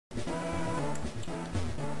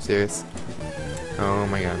Serious? Oh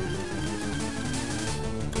my god.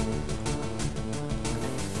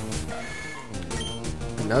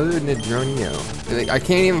 Another Nidronio. Like, I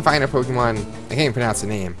can't even find a Pokemon. I can't even pronounce the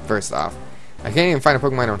name, first off. I can't even find a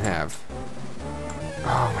Pokemon I don't have.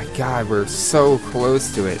 Oh my god, we're so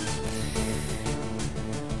close to it.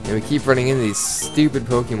 And we keep running into these stupid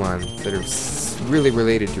Pokemon that are really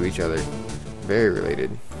related to each other. Very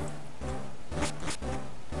related.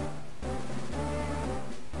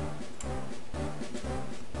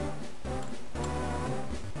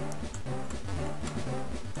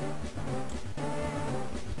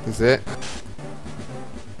 Is it?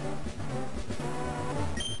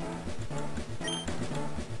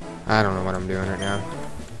 I don't know what I'm doing right now.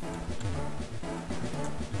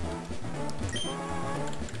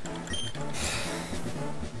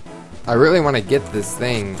 I really want to get this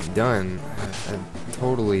thing done. I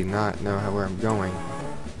totally not know where I'm going.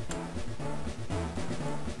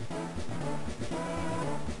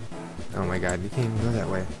 Oh my god, you can't even go that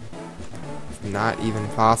way. It's not even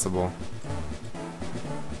possible.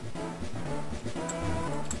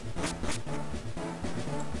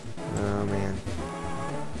 Oh man.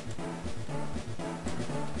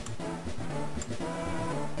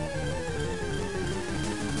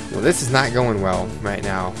 Well, this is not going well right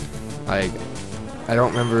now. Like, I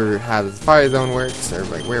don't remember how the fire zone works or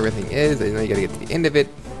like where everything is. I know you gotta get to the end of it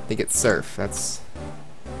to get surf. That's...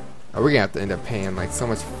 Oh, we're gonna have to end up paying like so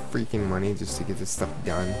much freaking money just to get this stuff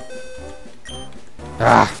done.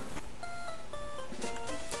 Ah!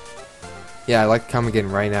 Yeah, I'd like to come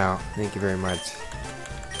again right now. Thank you very much.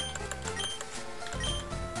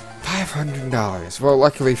 $500. Well,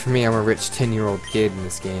 luckily for me, I'm a rich 10-year-old kid in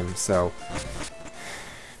this game, so...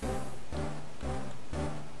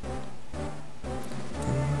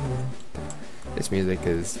 This music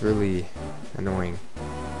is really annoying.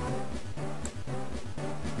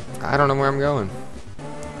 I don't know where I'm going.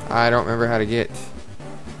 I don't remember how to get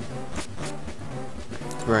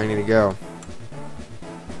to where I need to go.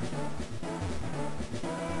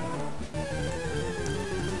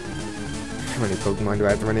 How many Pokemon do I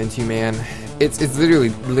have to run into, man? It's literally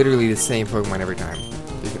the same Pokemon every time.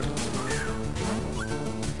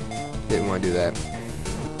 Didn't want to do that.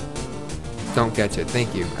 Don't catch it.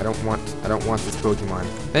 Thank you. I don't want this Pokemon.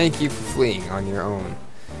 Thank you for fleeing on your own.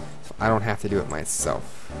 So I don't have to do it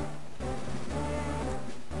myself.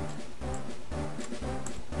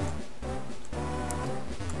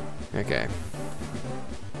 Okay.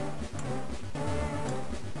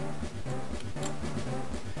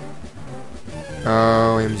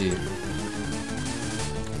 OMG.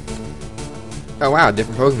 Oh wow,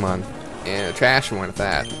 different Pokemon. And a trash one at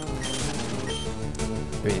that.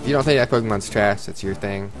 I mean, if you don't think that Pokemon's trash, that's your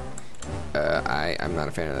thing. I'm not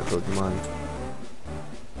a fan of that Pokemon.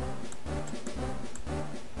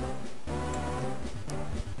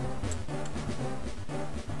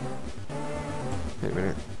 Wait a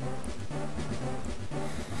minute.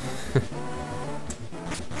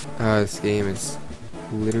 This game is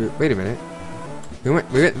literally... Wait a minute. We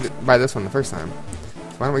went by this one the first time.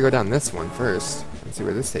 So why don't we go down this one first and see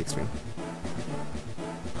where this takes me?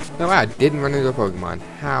 Oh wow, I didn't run into a Pokemon.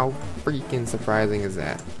 How freaking surprising is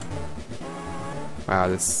that? Wow,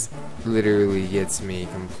 this literally gets me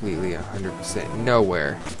completely 100%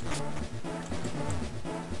 nowhere.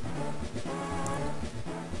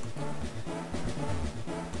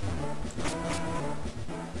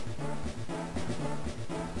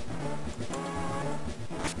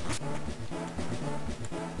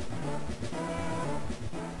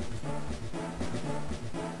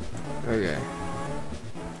 Okay.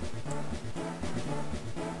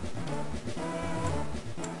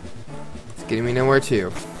 It's getting me nowhere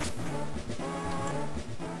too.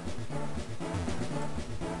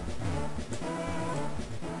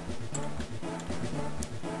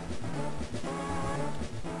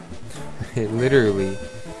 It literally...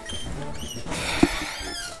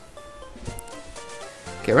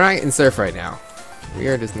 Okay, we're not getting surf right now. We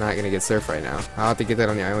are just not gonna get surf right now. I'll have to get that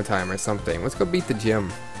on the island time or something. Let's go beat the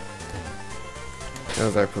gym.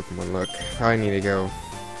 How's our Pokemon look? Probably need to go...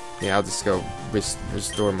 Yeah, I'll just go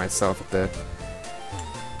restore myself at the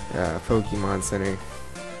Pokemon Center.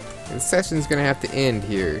 And the session's gonna have to end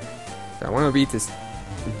here. So I want to beat this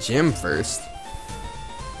gym first.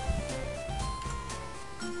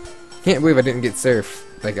 Can't believe I didn't get surf.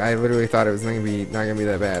 Like, I literally thought it was not gonna be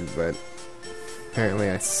that bad, but apparently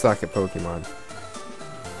I suck at Pokemon.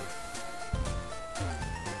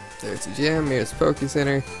 There's the gym. Here's Poke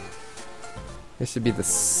Center. This should be the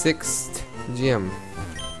 6th gym.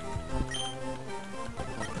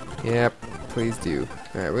 Yep, please do.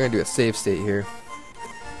 Alright, we're gonna do a save state here.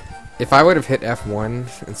 If I would have hit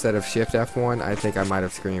F1 instead of Shift F1, I think I might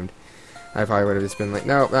have screamed. I probably would have just been like,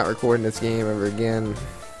 nope, not recording this game ever again.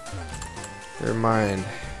 Never mind.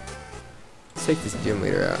 Let's take this gym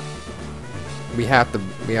leader out. We have to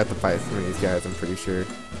fight some of these guys, I'm pretty sure.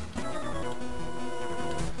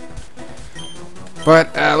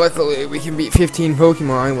 But luckily we can beat 15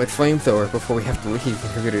 Pokemon with Flamethrower before we have to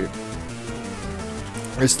leave. We're gonna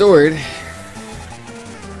restored.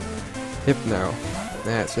 Hypno.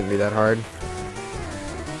 That shouldn't be that hard.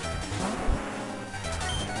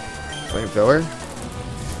 Flamethrower.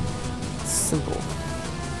 Simple.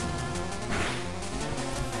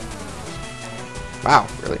 Wow,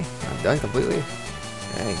 really? I'm done completely?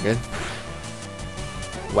 That ain't good.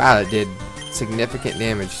 Wow, that did significant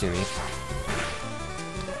damage to me.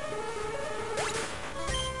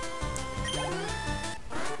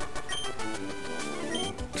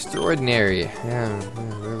 Extraordinary.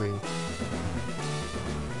 Yeah, really.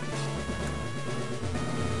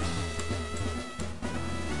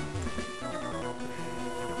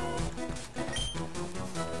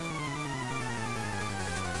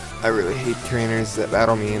 I really hate trainers that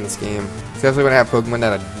battle me in this game. Especially when I have Pokemon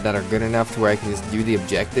that are good enough to where I can just do the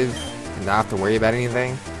objective and not have to worry about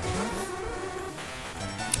anything.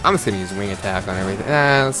 I'm just gonna use Wing Attack on everything.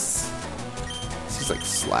 Let's just like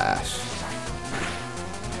Slash.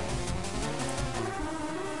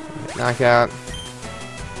 Knockout.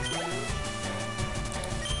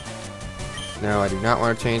 No, I do not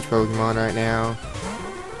want to change Pokemon right now.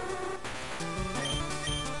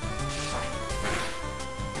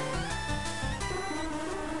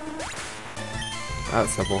 Oh,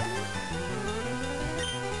 that's simple.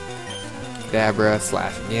 Dabra,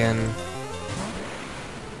 Slash again.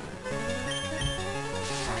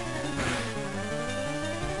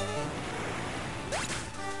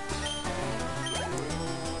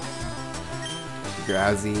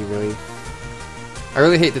 Drowsy, really. I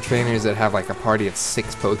really hate the trainers that have like a party of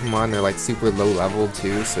 6 Pokemon. They're like super low level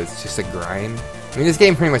too, so it's just a grind. I mean, this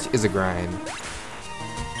game pretty much is a grind,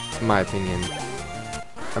 in my opinion.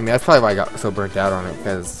 I mean, that's probably why I got so burnt out on it,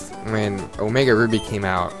 because when Omega Ruby came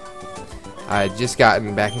out, I had just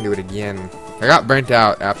gotten back into it again. I got burnt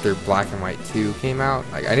out after Black and White 2 came out.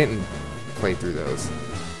 Like, I didn't play through those.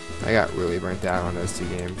 I got really burnt out on those 2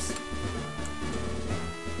 games.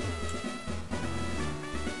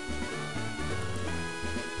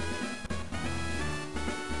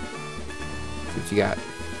 See what you got.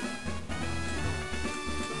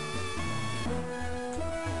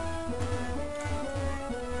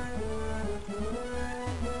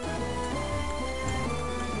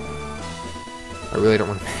 I really don't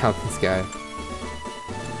want to battle this guy.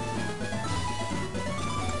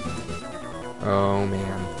 Oh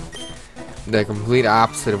man. The complete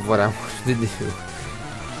opposite of what I wanted to do.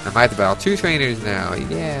 I might have to battle 2 trainers now.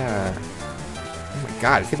 Yeah. Oh my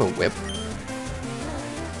god, does he have a whip?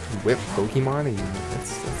 Whip Pokemon?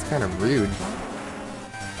 That's kind of rude.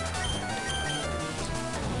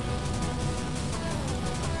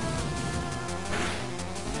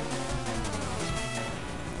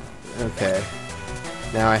 Okay.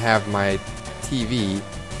 Now I have my TV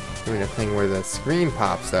doing a thing where the screen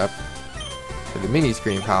pops up, or the mini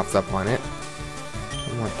screen pops up on it.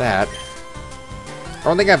 I want that. I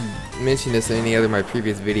don't think I've mentioned this in any other of my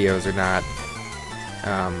previous videos or not,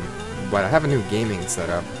 but I have a new gaming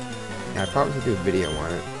setup, and I probably should do a video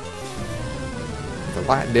on it. It's a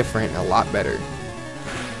lot different and a lot better.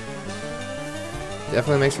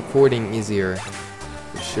 Definitely makes recording easier,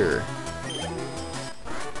 for sure.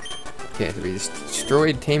 Okay, so we just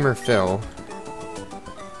destroyed Tamer Phil.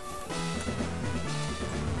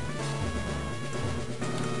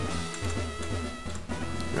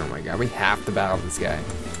 Oh my god, we have to battle this guy.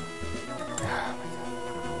 Oh my god.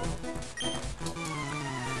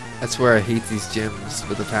 That's where I hate these gyms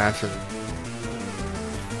with a passion.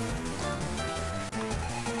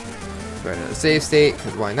 Go to the save state,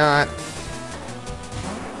 because why not?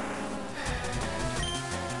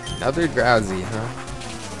 Another Drowsy, huh?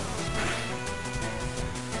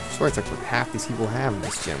 It's like what half these people have in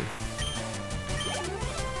this gym.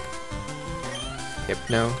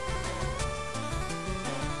 Hypno.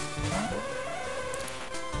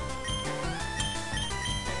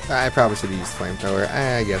 I probably should have used Flamethrower.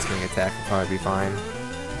 I guess Wing Attack would probably be fine.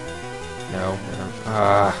 No.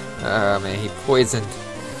 Man, he poisoned.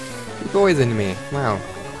 He poisoned me. Wow.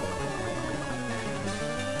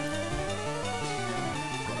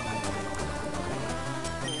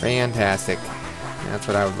 Fantastic. That's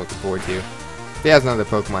what I was looking forward to. If he has another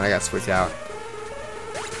Pokemon, I gotta switch out.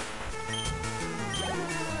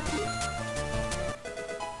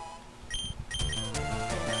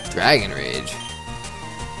 Dragon Rage.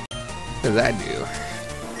 What does that do?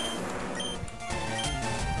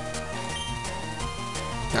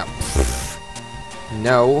 Oh.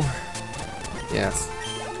 No. Yes.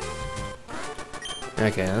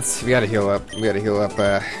 Okay, we gotta heal up. We gotta heal up,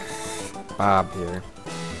 Bob here.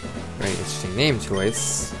 Very interesting name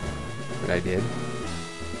choice that I did.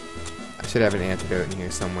 I should have an antidote in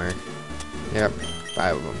here somewhere. Yep,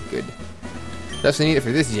 5 of them. Good. Definitely need it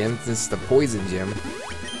for this gym. This is the poison gym.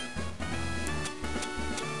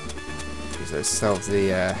 Use ourselves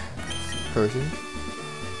the potion.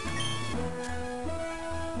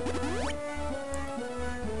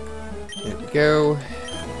 There we go.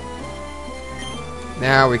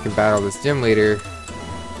 Now we can battle this gym leader.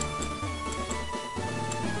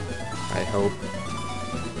 I hope.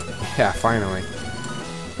 Yeah, finally.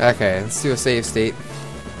 Okay, let's do a save state.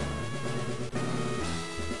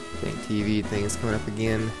 Think TV thing's coming up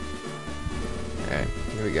again. Alright,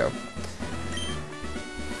 here we go.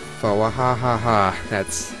 Oh, ha ha ha.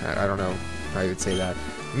 That's, I don't know how you would say that.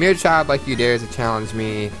 A mere child like you dares to challenge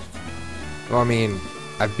me. Well, I mean,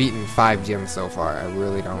 I've beaten 5 gyms so far. I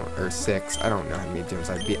really don't, or 6. I don't know how many gyms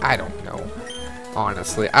I've beat. I don't know.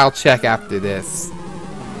 Honestly, I'll check after this.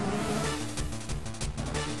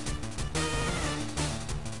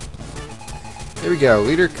 Here we go.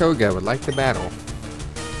 Leader Koga would like to battle.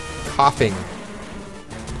 Coughing.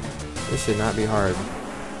 This should not be hard.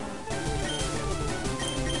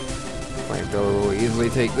 Flamethrower will easily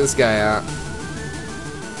take this guy out.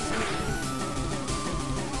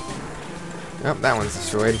 Oh, that one's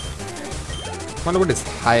destroyed. Wonder what his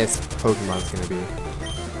highest Pokemon's gonna be.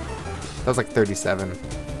 That was like 37.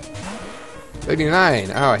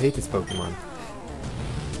 39! Oh, I hate this Pokemon.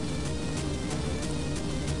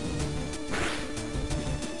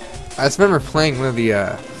 I just remember playing one of the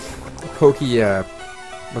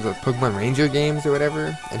was it Pokemon Ranger games or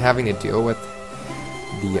whatever, and having to deal with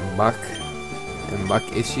the muck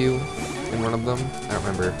issue in one of them. I don't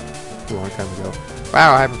remember, a long time ago.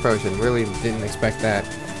 Wow, Hyper Potion. Really didn't expect that.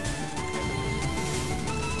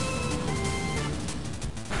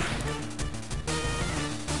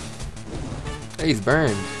 Hey, he's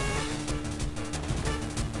burned.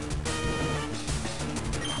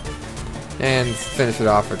 And finish it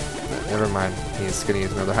off with, never mind, he's gonna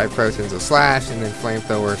use another Hyper Potion, so Slash, and then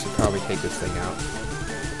Flamethrower should probably take this thing out.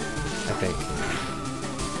 I think.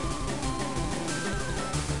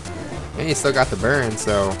 And he still got the burn,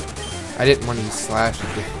 so I didn't want to use Slash.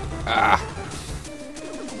 Ah!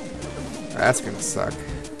 That's gonna suck.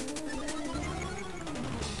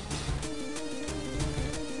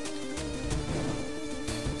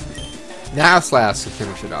 Now Slash can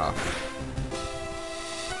finish it off.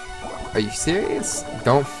 Are you serious?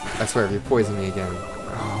 Don't. I swear, if you poison me again.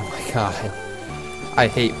 Oh my god. I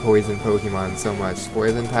hate poison Pokemon so much.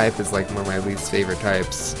 Poison type is like one of my least favorite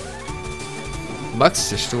types. Muck's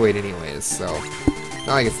destroyed anyways, so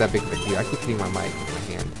not like it's that big of a deal. I keep hitting my mic with my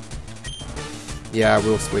hand. Yeah,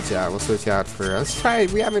 we'll switch out. We'll switch out for. Let's try.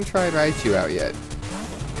 We haven't tried Raichu out yet.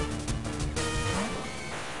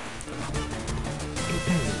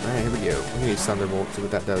 Alright, here we go. I'm gonna use Thunderbolt, see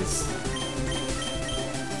what that does.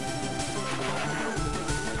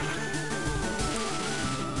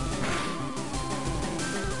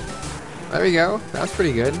 There we go. That's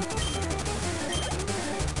pretty good.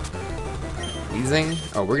 Wheezing?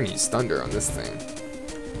 Oh, we're gonna use Thunder on this thing.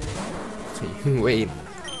 Wait.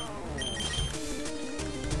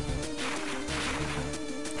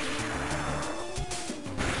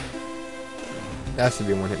 That should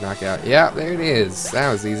be a one-hit knockout. Yeah, there it is. That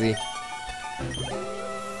was easy.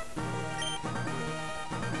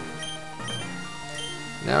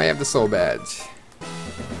 Now we have the Soul Badge.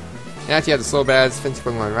 Now that you have the Soul Badge, Fence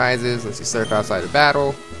Pokemon Rises, lets you surf outside of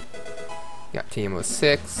battle. You got TMO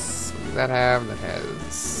 6. What does that have? That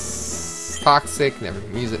has Toxic, never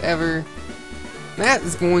can use it ever. That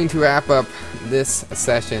is going to wrap up this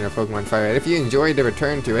session of Pokemon FireRed. If you enjoyed the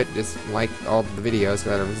return to it, just like all the videos,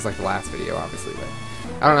 because this is like the last video, obviously, but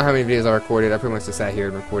I don't know how many videos I recorded. I pretty much just sat here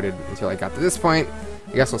and recorded until I got to this point.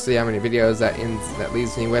 I guess we'll see how many videos that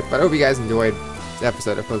leaves me with, but I hope you guys enjoyed this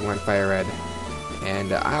episode of Pokemon FireRed.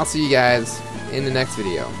 And I'll see you guys in the next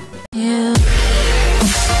video. Yeah.